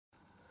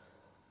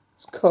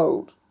It's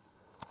cold.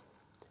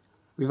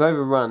 We've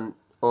overrun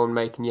on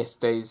making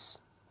yesterday's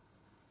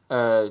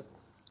day,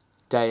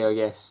 I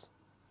guess.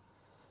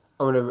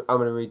 I'm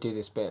gonna redo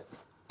this bit.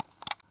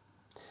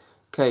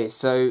 Okay,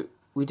 so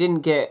we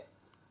didn't get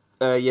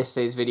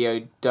yesterday's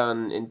video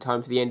done in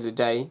time for the end of the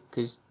day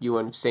because you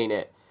won't have seen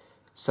it.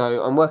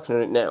 So I'm working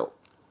on it now.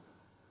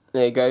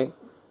 There you go.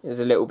 There's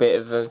a little bit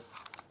of a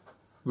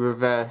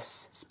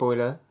reverse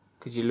spoiler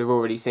because you'll have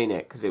already seen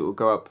it because it will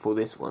go up before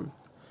this one.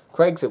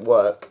 Craig's at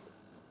work,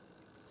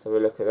 so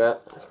we'll look at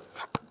that. It's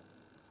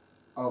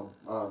not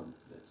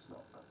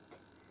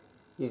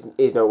working.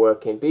 He's not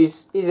working, but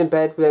he's in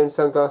bed wearing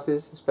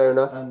sunglasses. It's fair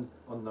enough. And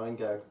on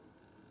 9gag.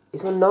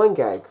 He's on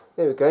 9gag.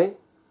 There we go.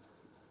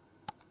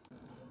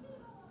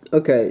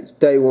 Okay, it's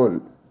day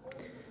one.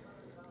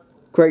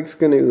 Craig's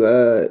going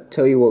to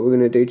tell you what we're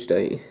going to do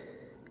today.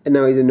 And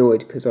now he's annoyed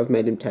because I've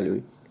made him tell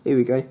you. Here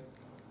we go.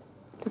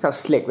 Look how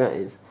slick that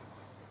is.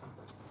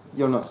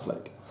 You're not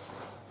slick.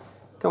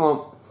 Come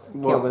on,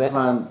 get on with it.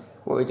 Plan?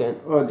 What are we doing?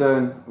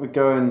 We're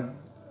going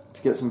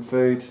to get some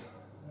food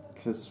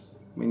because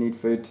we need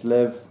food to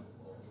live.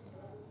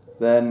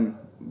 Then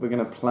we're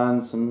going to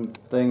plan some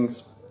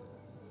things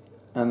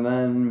and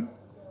then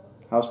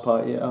house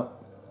party it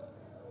up.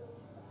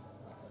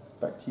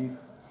 Back to you.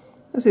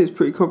 That's it, it's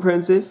pretty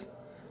comprehensive.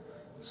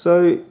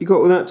 So, you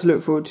got all that to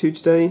look forward to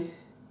today.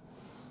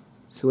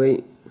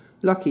 Sweet.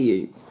 Lucky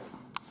you.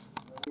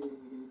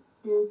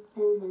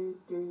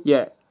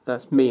 Yeah,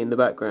 that's me in the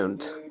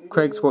background.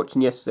 Craig's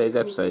watching yesterday's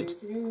episode.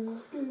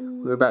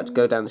 We're about to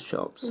go down the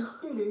shops.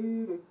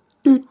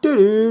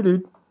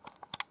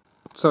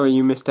 Sorry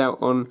you missed out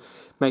on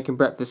making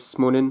breakfast this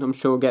morning. I'm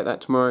sure we'll get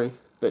that tomorrow.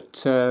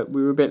 But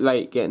we were a bit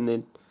late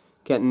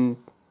getting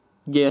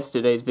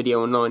yesterday's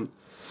video online.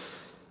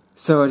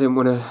 So I didn't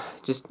want to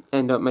just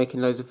end up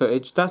making loads of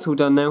footage. That's all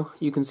done now.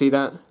 You can see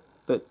that.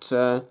 But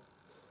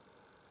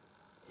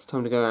it's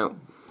time to go out.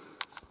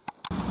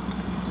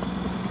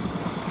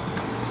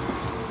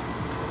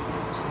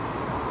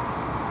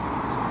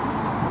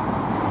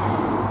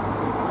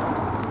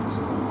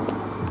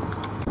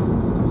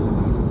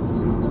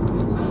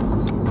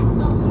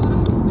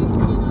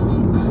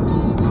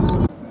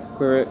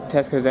 We're at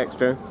Tesco's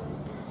Extra.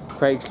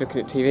 Craig's looking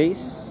at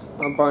TVs.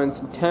 I'm buying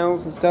some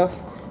towels and stuff.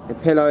 A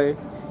pillow.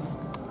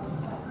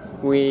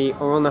 We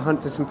are on the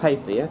hunt for some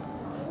paper, yeah?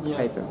 Yeah.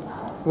 Paper.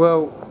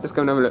 Well, let's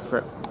go and have a look for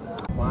it.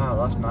 Wow,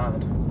 that's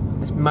mad.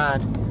 It's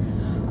mad.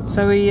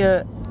 So we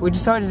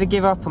decided to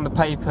give up on the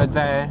paper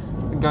there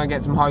and go and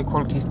get some high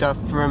quality stuff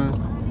from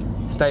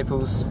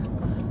Staples.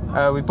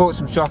 We bought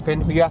some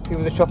shopping. Were you happy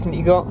with the shopping that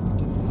you got?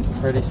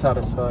 Pretty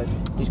satisfied.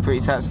 He's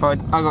pretty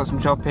satisfied. I got some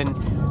shopping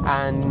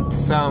and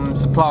some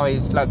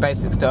supplies, like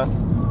basic stuff,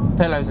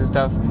 pillows and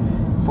stuff,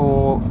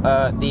 for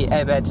the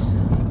airbed.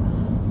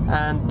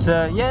 And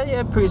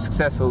yeah, pretty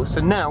successful. So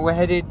now we're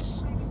headed,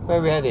 where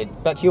are we headed?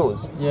 Back to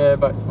yours? Yeah,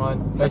 back to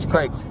mine. Back to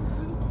Craig's.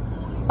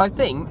 I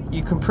think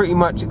you can pretty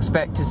much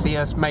expect to see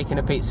us making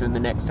a pizza in the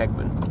next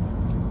segment.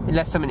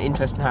 Unless something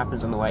interesting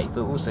happens on the way,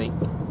 but we'll see.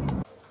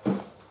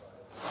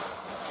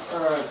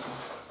 Alright.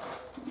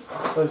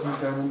 Those are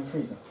going in the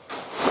freezer.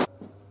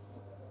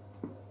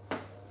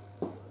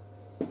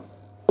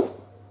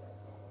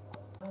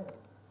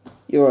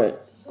 You're right.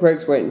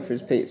 Craig's waiting for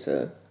his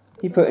pizza.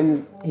 He put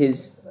in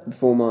his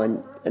before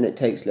mine, and it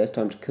takes less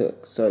time to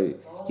cook, so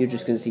you're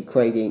just going to see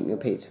Craig eating a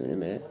pizza in a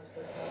minute.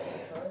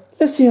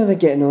 Let's see how they're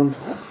getting on.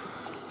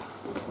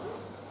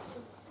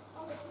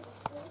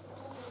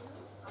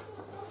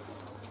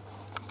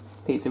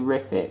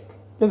 Pizza-rific.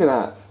 Look at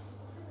that.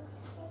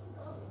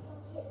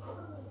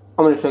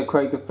 I'm going to show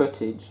Craig the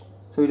footage,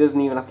 so he doesn't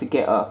even have to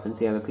get up and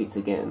see how the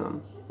pizza's getting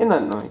on. Isn't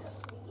that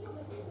nice?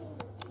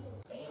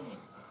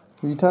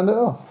 Have you turned it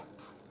off?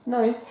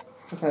 No,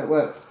 that's how it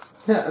works.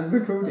 Yeah, I'm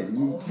recording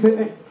you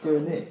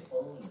doing this.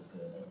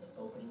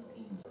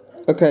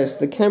 Okay, so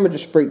the camera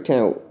just freaked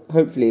out.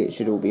 Hopefully it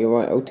should all be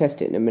alright. I'll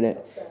test it in a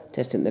minute.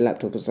 Test it in the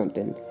laptop or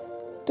something.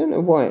 Don't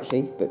know why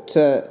actually, but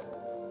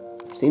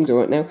seems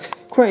alright now.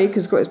 Craig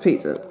has got his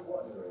pizza.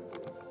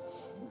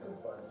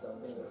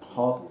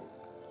 Hot.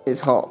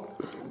 It's hot.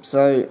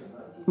 So,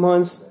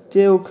 mine's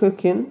still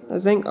cooking, I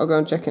think. I'll go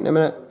and check it in a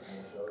minute.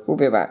 We'll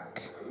be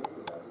back.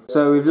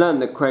 So we've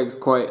learned that Craig's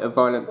quite a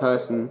violent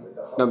person.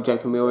 No, I'm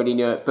joking, we already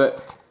knew it,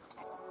 but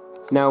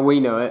now we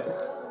know it.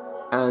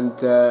 And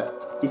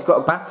he's got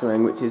a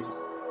batarang, which is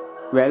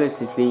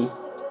relatively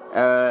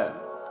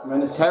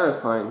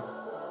terrifying.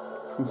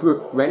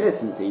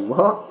 Renaissance-y,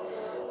 what?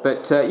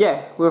 But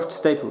yeah, we're off to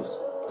Staples.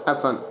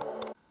 Have fun.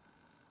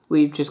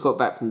 We've just got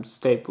back from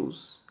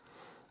Staples.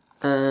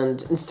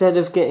 And instead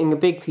of getting a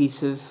big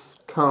piece of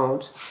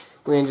card,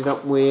 we ended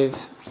up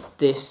with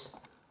this.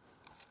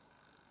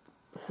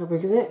 How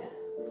big is it?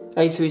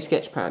 A3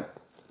 sketch pad.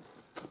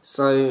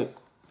 So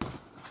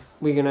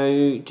we're going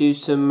to do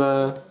some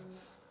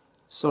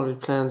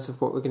solid plans of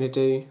what we're going to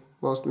do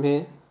whilst I'm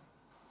here.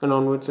 And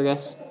onwards, I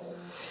guess.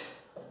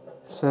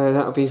 So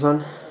that'll be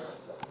fun.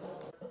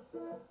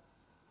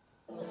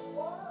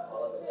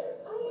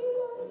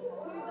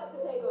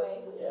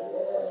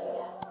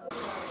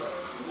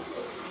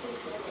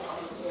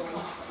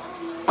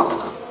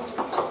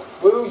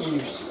 Will you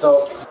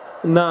stop?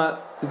 And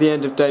that is the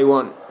end of day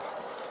 1.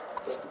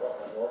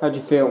 How do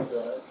you feel?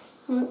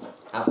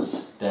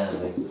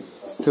 Outstanding.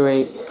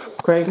 Sweet.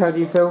 Craig, how do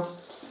you feel?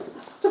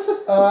 And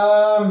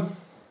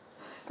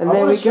I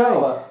there want we a go.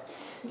 shower.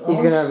 He's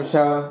going to have a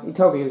shower. He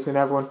told me he was going to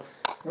have one.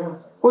 Yeah.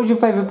 What was your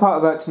favourite part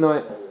about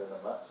tonight?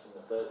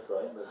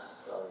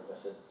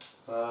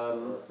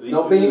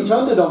 Not being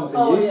chundered on for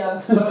Oh you. yeah.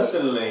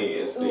 Personally,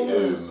 it's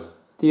the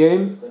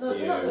The No,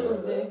 it's not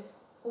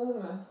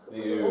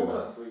the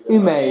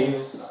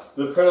Ume.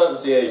 The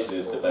pronunciation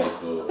is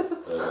debatable,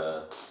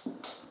 but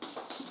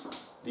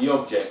the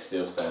object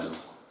still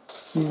stands.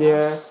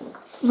 Yeah.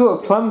 Some sort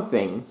of plum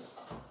thing.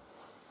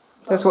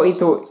 That's what he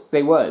thought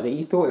they were. That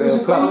you thought they were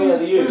plum. yeah,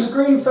 the It was a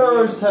green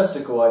pharaoh's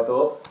testicle, I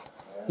thought.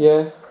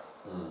 Yeah.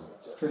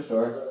 True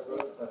story.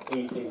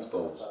 E.T.'s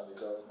balls.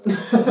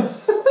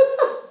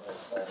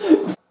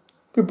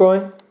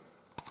 Goodbye.